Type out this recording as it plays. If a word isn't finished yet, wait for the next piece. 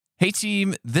Hey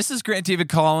team, this is Grant David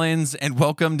Collins, and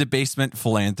welcome to Basement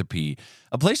Philanthropy,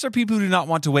 a place for people who do not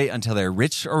want to wait until they're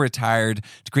rich or retired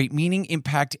to create meaning,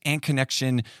 impact, and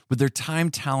connection with their time,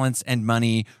 talents, and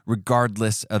money,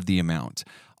 regardless of the amount.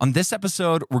 On this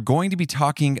episode, we're going to be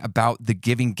talking about the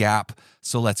giving gap,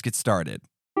 so let's get started.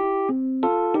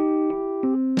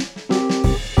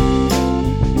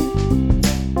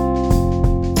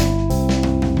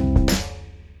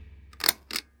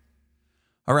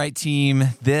 All right, team,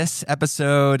 this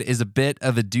episode is a bit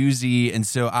of a doozy, and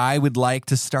so I would like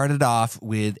to start it off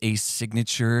with a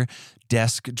signature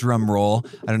desk drum roll.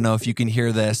 I don't know if you can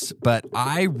hear this, but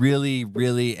I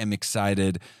really am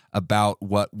excited about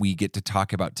what we get to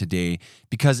talk about today,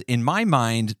 because in my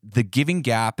mind, the giving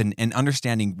gap and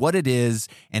understanding what it is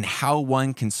and how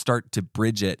one can start to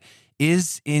bridge it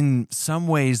is in some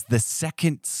ways the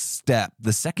second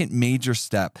major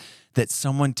step that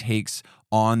someone takes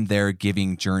on their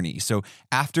giving journey. So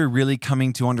after really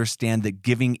coming to understand that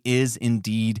giving is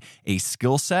indeed a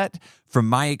skill set, from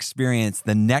my experience,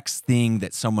 the next thing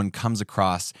that someone comes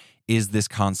across is this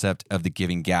concept of the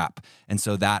giving gap. And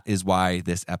so that is why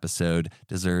this episode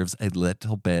deserves a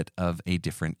little bit of a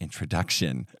different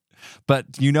introduction.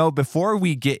 But, before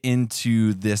we get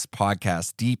into this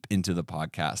podcast, deep into the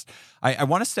podcast, I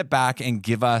want to step back and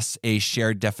give us a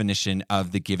shared definition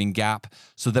of the giving gap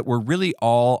so that we're really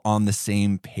all on the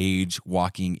same page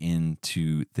walking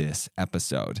into this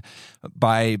episode.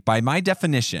 By my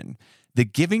definition, the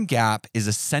giving gap is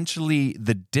essentially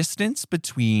the distance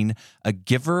between a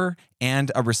giver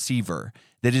and a receiver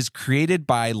that is created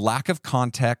by lack of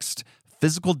context,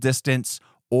 physical distance,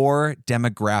 or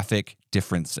demographic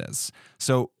differences.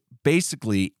 So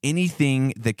basically,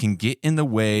 anything that can get in the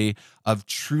way of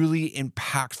truly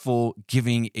impactful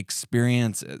giving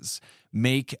experiences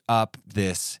make up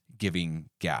this giving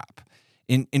gap.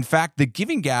 In fact, the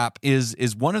giving gap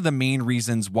is one of the main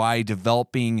reasons why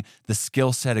developing the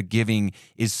skill set of giving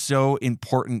is so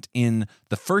important in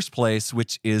the first place,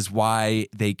 which is why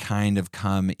they kind of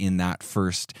come in that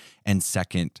first and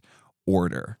second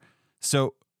order.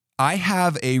 So I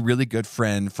have a really good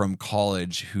friend from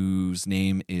college whose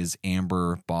name is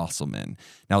Amber Bosselman.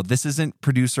 Now, this isn't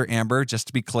producer Amber, just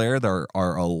to be clear. There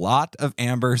are a lot of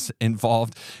Ambers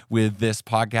involved with this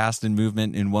podcast and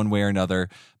movement in one way or another,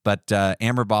 but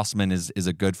Amber Bosselman is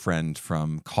a good friend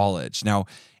from college. Now,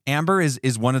 Amber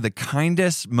is one of the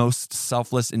kindest, most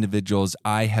selfless individuals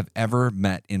I have ever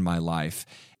met in my life.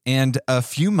 And a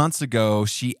few months ago,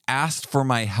 she asked for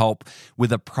my help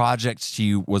with a project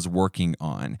she was working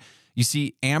on. You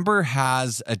see, Amber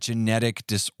has a genetic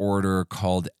disorder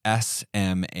called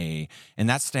SMA, and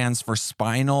that stands for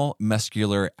spinal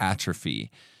muscular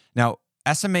atrophy. Now,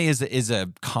 SMA is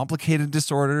a complicated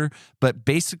disorder, but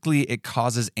basically it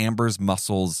causes Amber's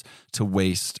muscles to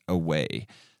waste away.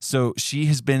 So she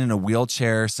has been in a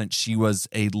wheelchair since she was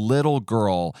a little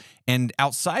girl. And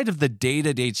outside of the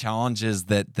day-to-day challenges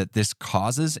that this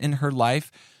causes in her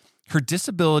life, her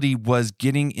disability was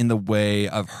getting in the way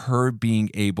of her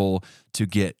being able to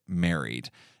get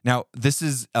married. Now, this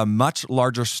is a much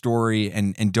larger story,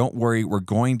 and don't worry, we're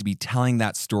going to be telling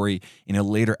that story in a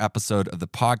later episode of the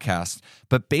podcast.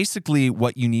 But basically,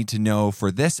 what you need to know for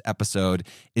this episode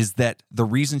is that the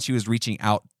reason she was reaching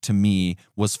out to me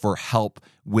was for help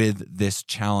with this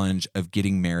challenge of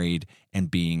getting married and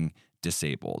being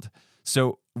disabled.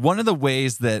 So one of the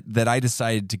ways that I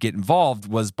decided to get involved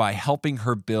was by helping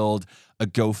her build a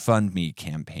GoFundMe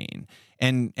campaign.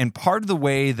 And part of the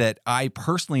way that I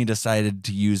personally decided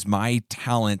to use my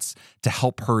talents to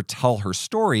help her tell her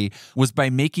story was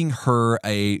by making her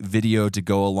a video to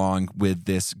go along with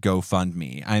this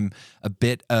GoFundMe. I'm a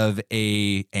bit of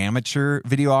a amateur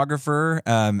videographer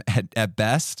at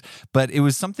best, but it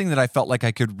was something that I felt like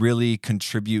I could really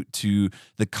contribute to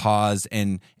the cause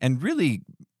and really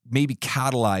maybe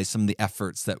catalyze some of the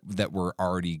efforts that were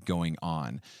already going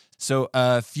on. So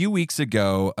a few weeks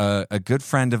ago, a good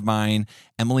friend of mine,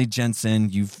 Emily Jensen,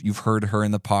 you've heard her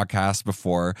in the podcast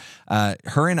before,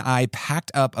 her and I packed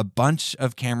up a bunch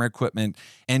of camera equipment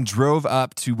and drove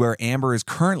up to where Amber is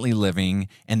currently living,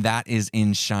 and that is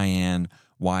in Cheyenne,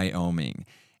 Wyoming.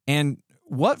 And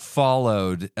what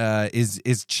followed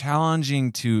is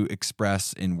challenging to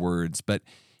express in words, but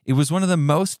it was one of the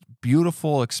most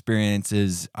beautiful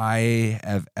experiences I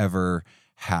have ever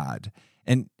had.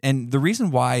 And the reason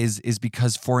why is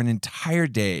because for an entire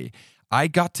day, I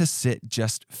got to sit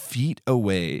just feet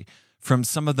away from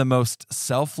some of the most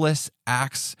selfless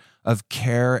acts of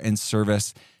care and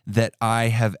service that I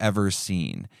have ever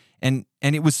seen. And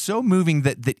it was so moving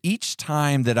that each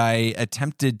time that I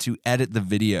attempted to edit the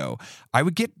video, I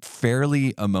would get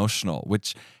fairly emotional,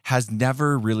 which has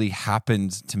never really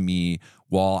happened to me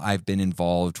while I've been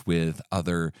involved with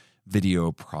other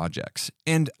video projects.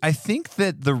 And I think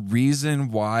that the reason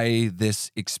why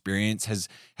this experience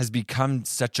has become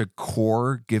such a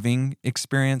core giving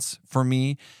experience for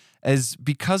me is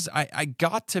because I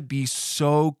got to be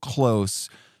so close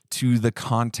to the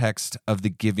context of the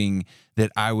giving that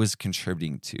I was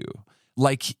contributing to.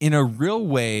 Like in a real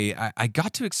way, I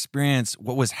got to experience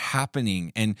what was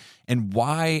happening and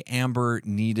why Amber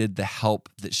needed the help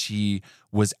that she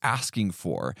was asking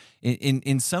for.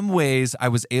 In some ways, I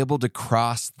was able to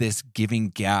cross this giving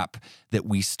gap that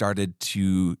we started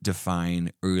to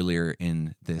define earlier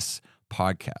in this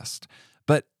podcast.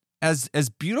 But as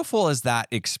beautiful as that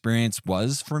experience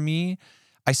was for me,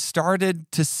 I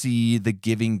started to see the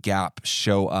giving gap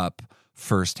show up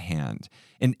firsthand.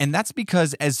 And that's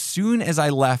because as soon as I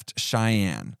left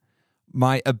Cheyenne,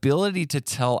 my ability to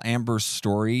tell Amber's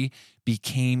story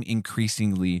became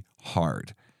increasingly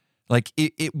hard. Like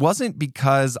it wasn't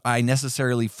because I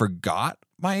necessarily forgot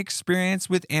my experience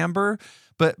with Amber,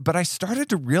 but I started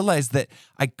to realize that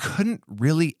I couldn't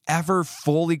really ever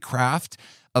fully craft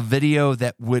a video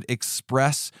that would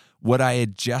express what I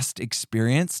had just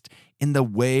experienced in the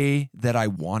way that I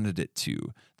wanted it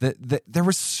to. That there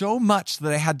was so much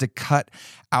that I had to cut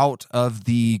out of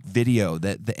the video,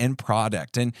 the end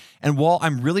product. And while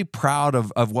I'm really proud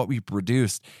of what we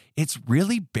produced, it's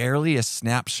really barely a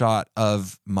snapshot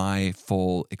of my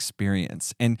full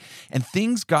experience. And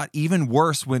things got even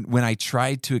worse when I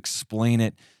tried to explain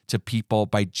it to people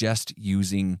by just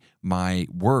using my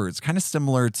words, kind of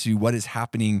similar to what is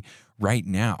happening right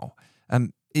now.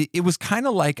 It was kind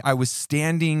of like I was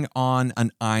standing on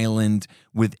an island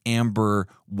with Amber,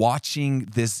 watching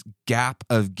this gap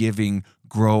of giving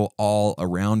grow all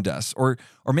around us. Or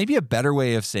maybe a better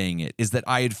way of saying it is that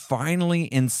I had finally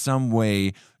in some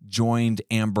way joined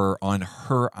Amber on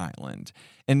her island.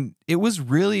 And it was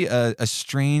really a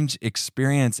strange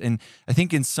experience. And I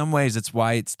think in some ways it's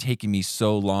why it's taken me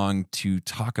so long to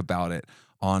talk about it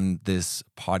on this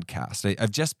podcast.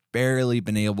 I've just barely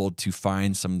been able to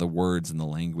find some of the words and the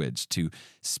language to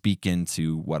speak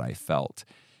into what I felt.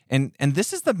 And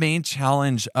this is the main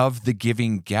challenge of the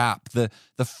giving gap. The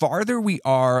farther we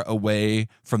are away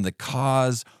from the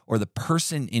cause or the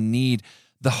person in need,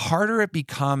 the harder it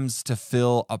becomes to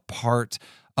feel a part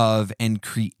of and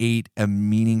create a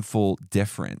meaningful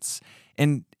difference.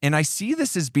 And I see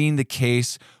this as being the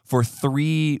case for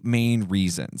three main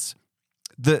reasons.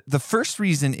 The first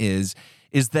reason is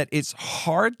that it's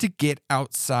hard to get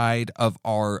outside of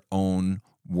our own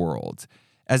world.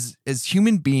 As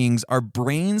human beings, our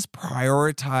brains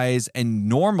prioritize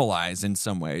and normalize in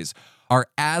some ways our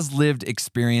as-lived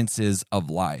experiences of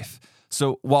life.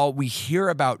 So while we hear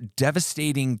about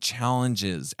devastating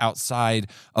challenges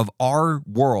outside of our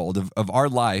world, of our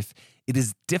life, it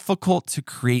is difficult to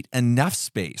create enough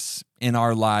space in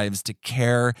our lives to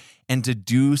care and to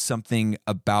do something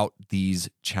about these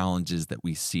challenges that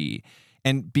we see.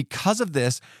 And because of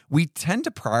this, we tend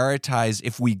to prioritize,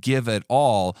 if we give at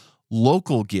all,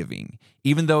 local giving,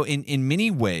 even though in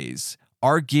many ways,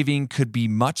 our giving could be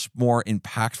much more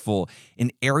impactful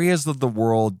in areas of the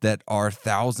world that are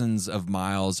thousands of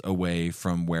miles away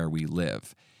from where we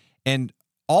live. And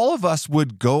all of us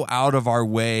would go out of our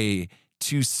way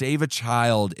to save a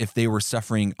child if they were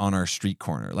suffering on our street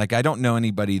corner. Like, I don't know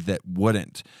anybody that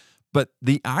wouldn't. But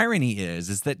the irony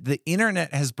is that the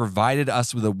internet has provided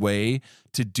us with a way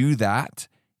to do that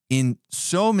in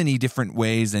so many different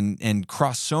ways and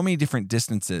cross so many different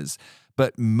distances.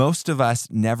 But most of us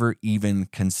never even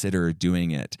consider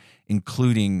doing it,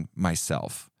 including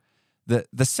myself.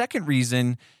 The second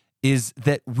reason is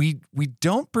that we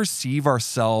don't perceive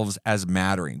ourselves as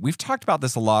mattering. We've talked about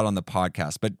this a lot on the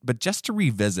podcast, but just to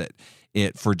revisit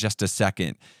it for just a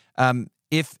second,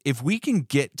 if we can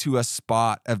get to a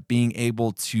spot of being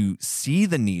able to see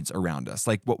the needs around us,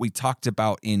 like what we talked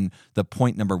about in the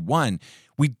point number one,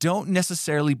 we don't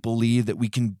necessarily believe that we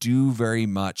can do very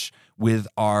much with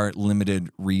our limited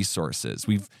resources.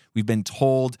 We've been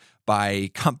told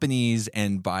by companies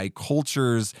and by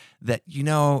cultures that,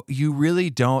 you really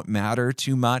don't matter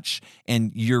too much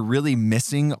and you're really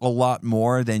missing a lot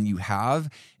more than you have.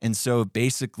 And so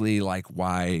basically, like,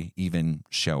 why even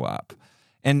show up?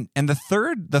 And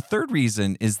the third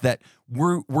reason is that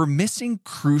we're missing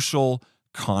crucial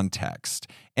context.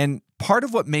 And part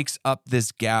of what makes up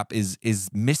this gap is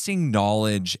missing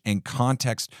knowledge and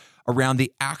context around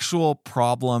the actual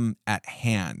problem at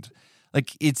hand.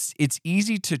 Like, it's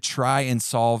easy to try and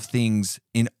solve things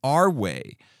in our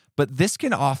way, but this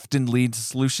can often lead to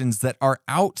solutions that are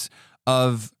out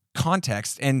of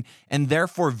context and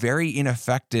therefore very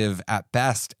ineffective at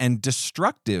best and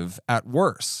destructive at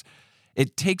worst.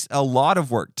 It takes a lot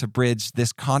of work to bridge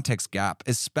this context gap,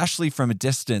 especially from a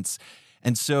distance,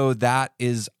 and so that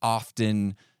is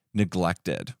often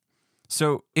neglected.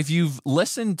 So if you've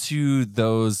listened to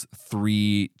those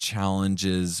 3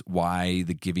 challenges, why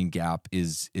the giving gap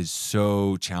is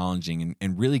so challenging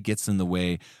and really gets in the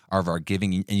way of our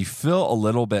giving, and you feel a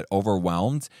little bit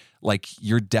overwhelmed, like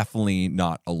you're definitely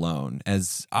not alone.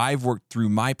 As I've worked through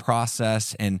my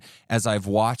process and as I've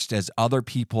watched as other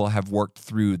people have worked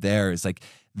through theirs, like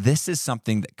this is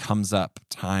something that comes up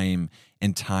time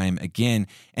and time again.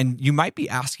 And you might be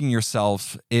asking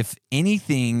yourself if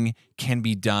anything can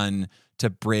be done to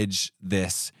bridge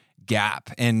this gap.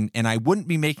 And I wouldn't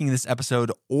be making this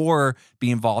episode or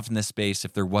be involved in this space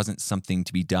if there wasn't something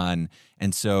to be done.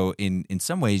 And so in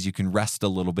some ways, you can rest a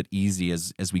little bit easy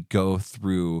as we go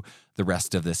through the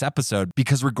rest of this episode,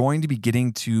 because we're going to be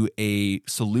getting to a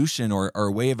solution or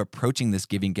a way of approaching this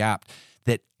giving gap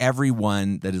that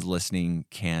everyone that is listening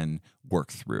can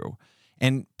work through.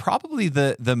 And probably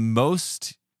the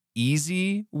most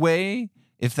easy way,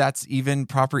 if that's even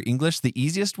proper English, the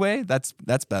easiest way, that's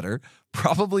better.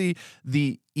 Probably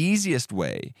the easiest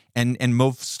way and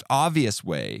most obvious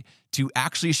way to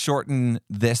actually shorten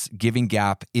this giving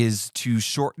gap is to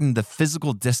shorten the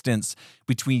physical distance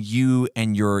between you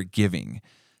and your giving.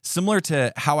 Similar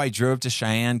to how I drove to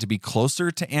Cheyenne to be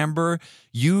closer to Amber,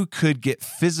 you could get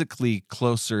physically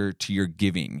closer to your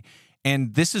giving.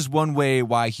 And this is one way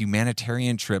why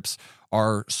humanitarian trips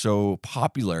are so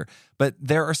popular. But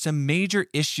there are some major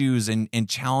issues and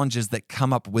challenges that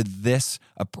come up with this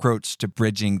approach to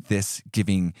bridging this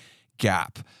giving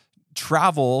gap.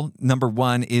 Travel, number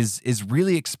one, is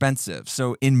really expensive.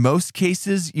 So in most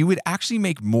cases, you would actually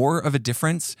make more of a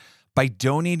difference by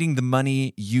donating the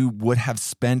money you would have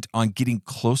spent on getting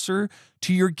closer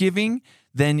to your giving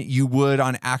than you would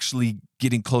on actually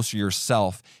getting closer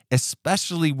yourself,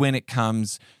 especially when it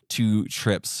comes to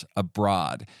trips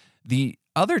abroad. The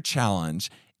other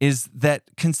challenge is that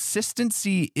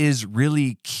consistency is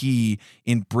really key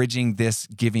in bridging this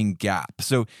giving gap.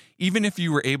 So even if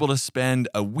you were able to spend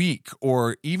a week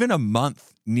or even a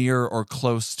month near or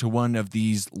close to one of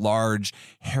these large,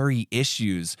 hairy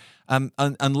issues,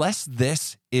 unless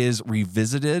this is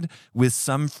revisited with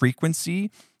some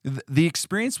frequency, the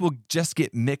experience will just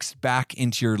get mixed back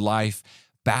into your life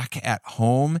back at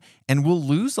home and will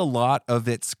lose a lot of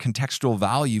its contextual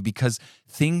value because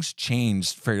things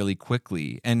change fairly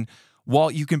quickly. And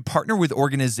while you can partner with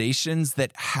organizations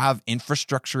that have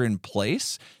infrastructure in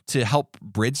place to help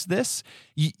bridge this,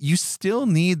 you still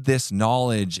need this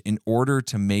knowledge in order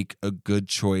to make a good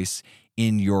choice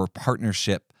in your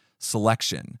partnership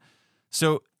selection.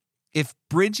 So if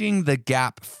bridging the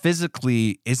gap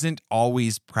physically isn't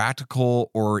always practical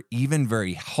or even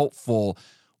very helpful,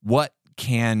 what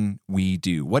can we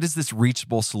do? What is this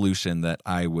reachable solution that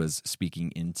I was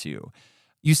speaking into?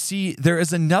 You see, there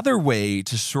is another way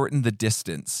to shorten the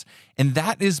distance, and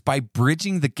that is by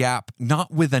bridging the gap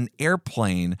not with an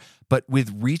airplane, but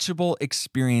with reachable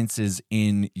experiences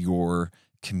in your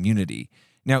community.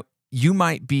 Now, you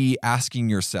might be asking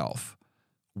yourself,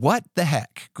 what the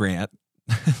heck, Grant?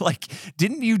 Like,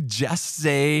 didn't you just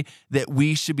say that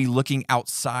we should be looking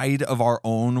outside of our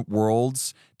own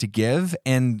worlds to give?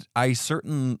 And I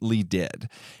certainly did.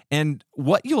 And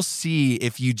what you'll see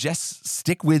if you just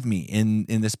stick with me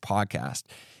in this podcast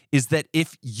is that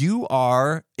if you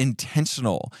are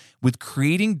intentional with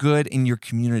creating good in your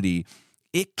community,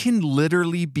 it can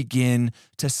literally begin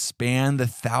to span the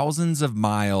thousands of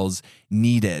miles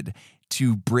needed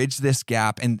to bridge this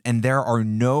gap, and there are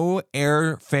no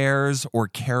airfares or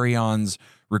carry-ons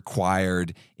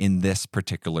required in this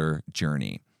particular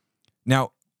journey.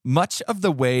 Now, much of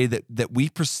the way that we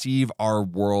perceive our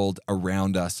world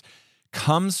around us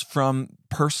comes from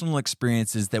personal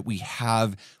experiences that we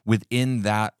have within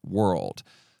that world.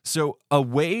 So a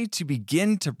way to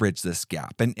begin to bridge this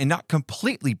gap, and not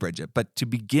completely bridge it, but to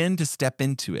begin to step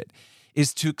into it,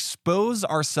 is to expose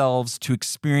ourselves to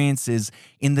experiences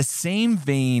in the same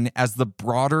vein as the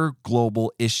broader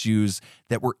global issues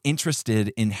that we're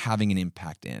interested in having an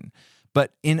impact in,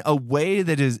 but in a way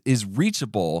that is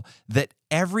reachable, that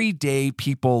everyday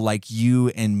people like you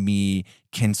and me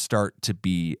can start to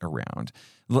be around.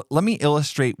 Let me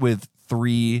illustrate with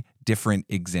 3 different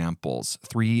examples.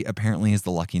 3 apparently is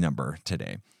the lucky number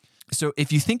today. So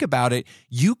if you think about it,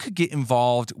 you could get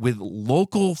involved with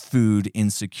local food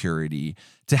insecurity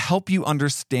to help you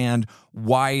understand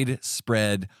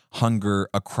widespread hunger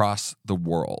across the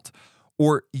world.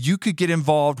 Or you could get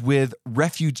involved with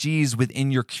refugees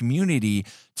within your community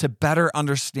to better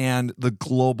understand the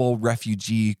global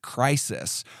refugee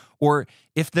crisis. Or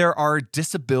if there are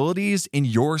disabilities in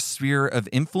your sphere of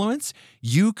influence,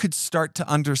 you could start to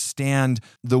understand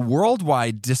the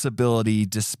worldwide disability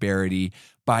disparity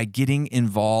by getting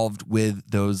involved with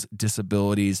those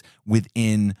disabilities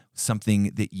within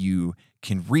something that you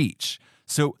can reach.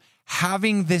 So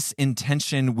having this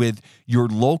intention with your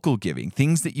local giving,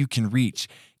 things that you can reach,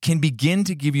 can begin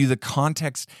to give you the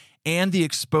context and the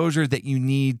exposure that you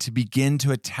need to begin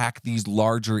to attack these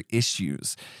larger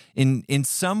issues. In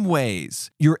some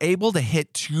ways, you're able to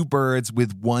hit two birds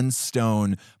with one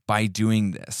stone by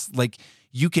doing this. Like,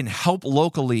 you can help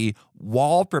locally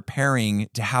while preparing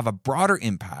to have a broader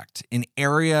impact in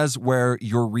areas where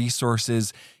your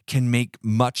resources can make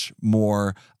much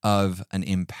more of an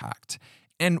impact.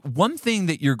 And one thing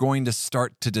that you're going to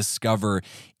start to discover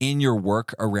in your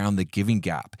work around the giving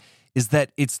gap is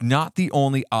that it's not the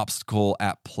only obstacle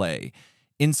at play.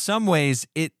 In some ways,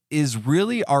 it is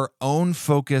really our own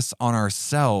focus on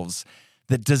ourselves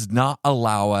that does not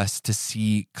allow us to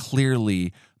see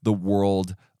clearly the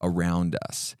world around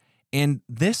us. And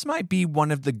this might be one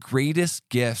of the greatest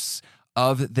gifts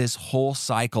of this whole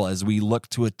cycle as we look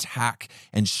to attack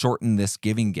and shorten this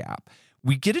giving gap.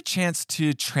 We get a chance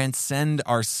to transcend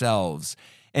ourselves.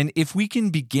 And if we can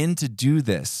begin to do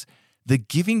this, the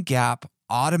giving gap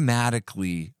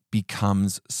automatically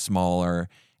becomes smaller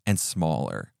and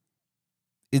smaller.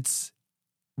 It's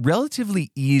relatively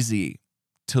easy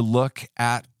to look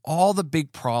at all the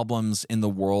big problems in the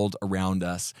world around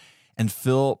us and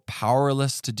feel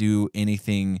powerless to do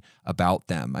anything about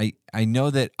them. I know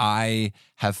that I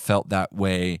have felt that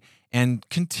way and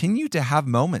continue to have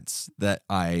moments that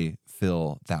I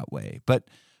feel that way. But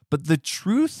the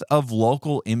truth of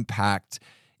local impact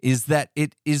is that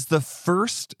it is the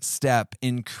first step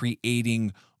in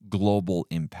creating global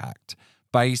impact.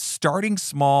 By starting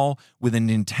small with an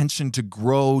intention to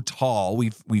grow tall,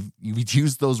 we've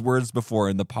used those words before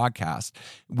in the podcast,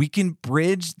 we can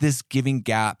bridge this giving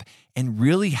gap and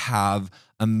really have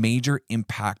a major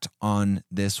impact on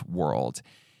this world.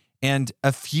 And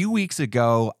a few weeks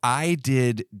ago, I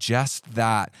did just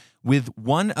that with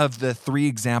one of the three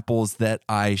examples that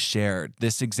I shared.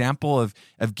 This example of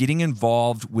getting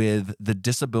involved with the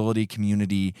disability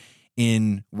community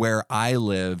in where I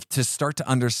live to start to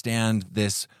understand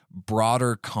this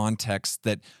broader context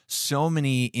that so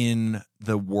many in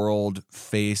the world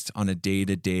faced on a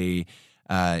day-to-day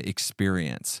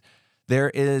experience. There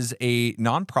is a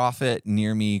nonprofit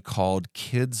near me called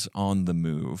Kids on the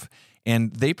Move,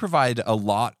 and they provide a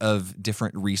lot of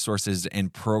different resources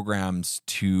and programs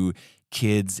to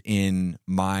kids in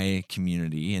my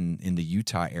community in the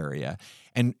Utah area.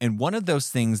 And one of those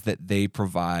things that they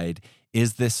provide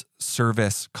is this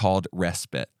service called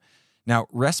Respite. Now,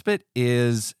 Respite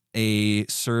is a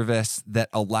service that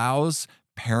allows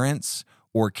parents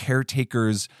or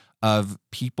caretakers of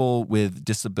people with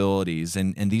disabilities,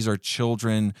 and these are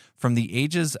children from the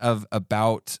ages of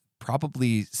about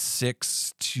probably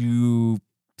 6 to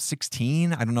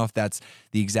 16. I don't know if that's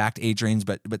the exact age range,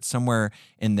 but somewhere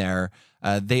in there.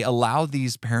 They allow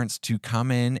these parents to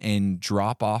come in and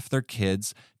drop off their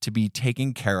kids to be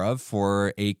taken care of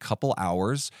for a couple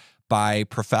hours by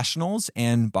professionals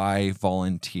and by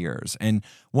volunteers. And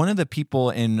one of the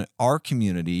people in our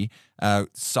community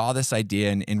saw this idea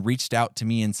and reached out to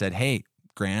me and said, "Hey,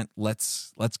 Grant,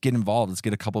 let's get involved. Let's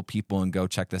get a couple people and go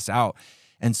check this out."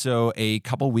 And so a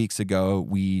couple weeks ago,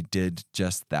 we did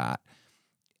just that.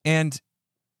 And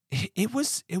it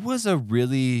was a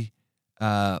really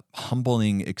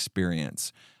humbling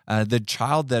experience. The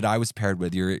child that I was paired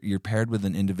with, you're paired with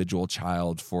an individual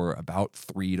child for about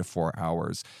 3 to 4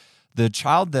 hours. The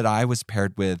child that I was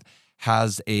paired with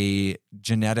has a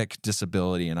genetic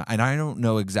disability, and I don't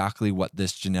know exactly what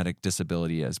this genetic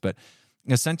disability is, but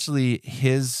essentially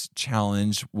his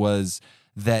challenge was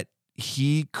that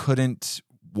he couldn't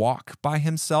walk by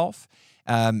himself,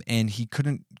 and he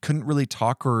couldn't really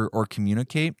talk or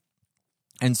communicate.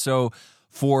 And so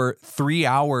for 3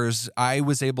 hours, I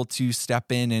was able to step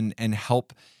in and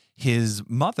help his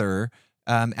mother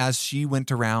as she went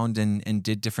around and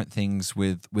did different things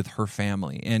with her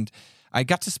family. And I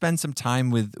got to spend some time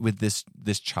with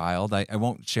this child. I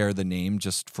won't share the name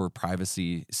just for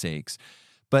privacy sakes,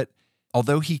 but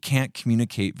although he can't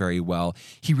communicate very well,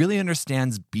 he really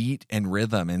understands beat and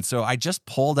rhythm. And so I just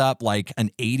pulled up like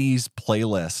an 80s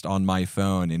playlist on my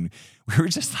phone, and we were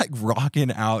just like rocking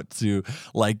out to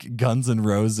like Guns N'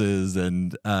 Roses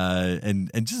and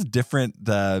just different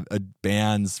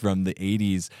bands from the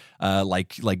 80s,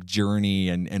 like Journey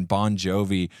and Bon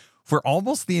Jovi, for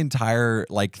almost the entire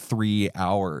 3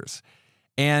 hours.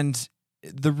 And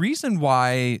the reason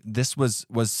why this was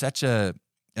such a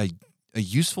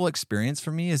useful experience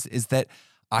for me is that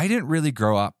I didn't really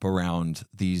grow up around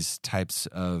these types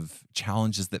of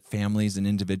challenges that families and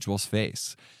individuals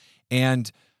face.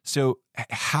 And so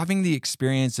having the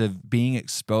experience of being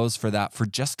exposed for that for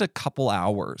just a couple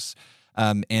hours,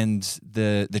 and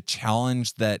the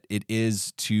challenge that it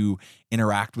is to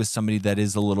interact with somebody that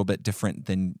is a little bit different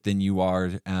than you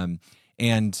are,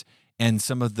 and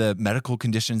some of the medical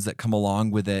conditions that come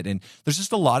along with it. And there's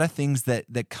just a lot of things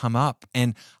that come up.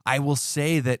 And I will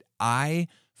say that I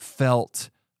felt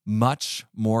much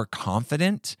more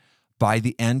confident by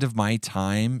the end of my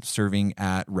time serving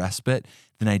at Respite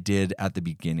than I did at the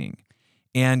beginning.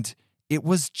 And it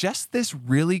was just this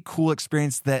really cool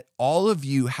experience that all of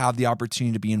you have the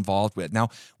opportunity to be involved with. Now,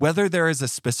 whether there is a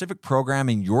specific program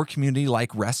in your community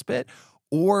like Respite,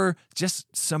 or just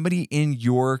somebody in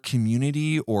your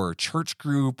community or church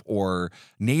group or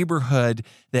neighborhood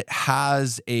that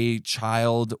has a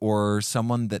child or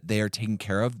someone that they are taking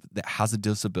care of that has a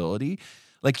disability,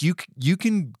 you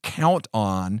can count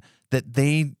on that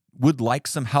they would like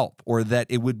some help, or that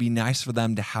it would be nice for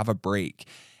them to have a break.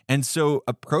 And so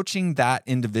approaching that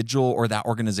individual or that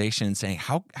organization and saying,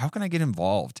 how can I get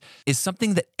involved, is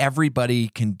something that everybody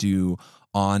can do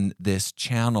on this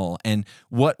channel. And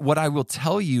what I will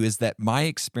tell you is that my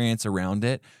experience around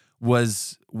it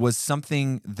was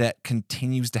something that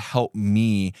continues to help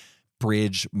me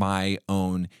bridge my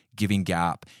own giving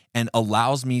gap and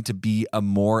allows me to be a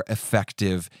more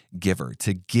effective giver,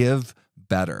 to give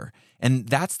better. And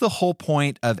that's the whole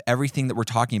point of everything that we're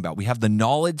talking about. We have the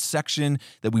knowledge section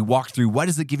that we walk through. What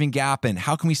is the giving gap and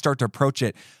how can we start to approach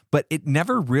it? But it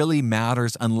never really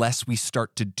matters unless we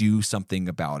start to do something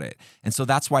about it. And so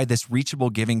that's why this reachable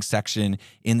giving section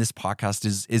in this podcast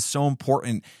is so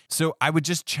important. So I would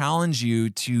just challenge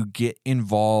you to get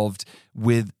involved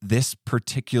with this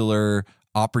particular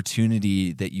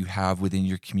opportunity that you have within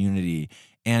your community.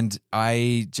 And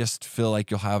I just feel like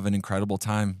you'll have an incredible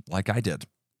time like I did.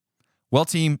 Well,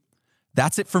 team,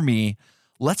 that's it for me.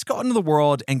 Let's go out into the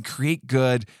world and create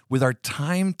good with our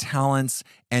time, talents,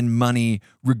 and money,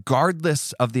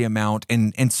 regardless of the amount,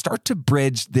 and start to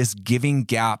bridge this giving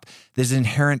gap that is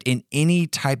inherent in any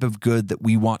type of good that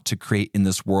we want to create in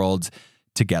this world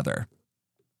together.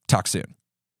 Talk soon.